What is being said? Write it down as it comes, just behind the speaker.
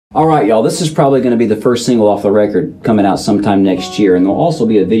Alright y'all, this is probably going to be the first single off the record coming out sometime next year, and there'll also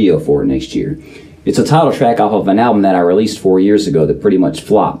be a video for it next year. It's a title track off of an album that I released 4 years ago that pretty much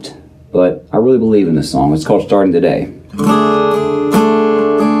flopped, but I really believe in this song. It's called Starting Today.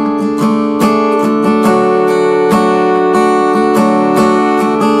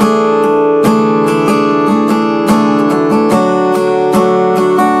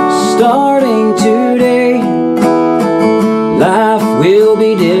 Starting today, life will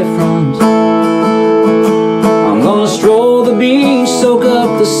be different. I'm gonna stroll the beach, soak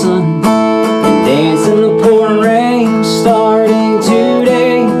up the sun, and dance in the pouring rain. Starting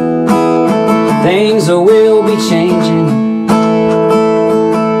today, things will be changing.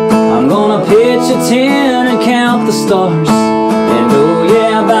 I'm gonna pitch a tent and count the stars. And oh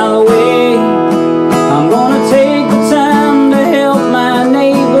yeah, by the way, I'm gonna take the time to help my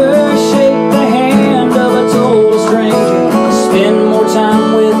neighbor, shake the hand of a total stranger, spend more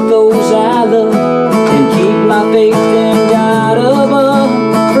time with those I love, and keep my faith in God above.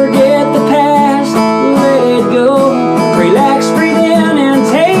 Forget the past, let it go, relax, breathe in and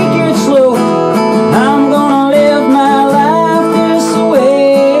take it slow. I'm gonna live my life this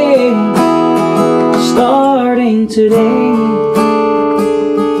way, starting today.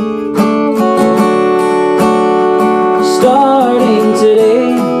 Starting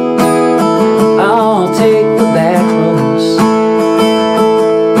today, I'll take the back roads.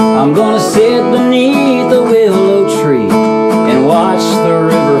 I'm gonna sit beneath the willow tree and watch the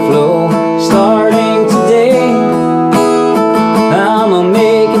river flow. Starting today, I'ma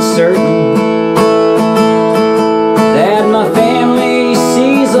make it certain that my family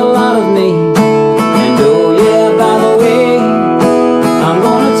sees a lot of me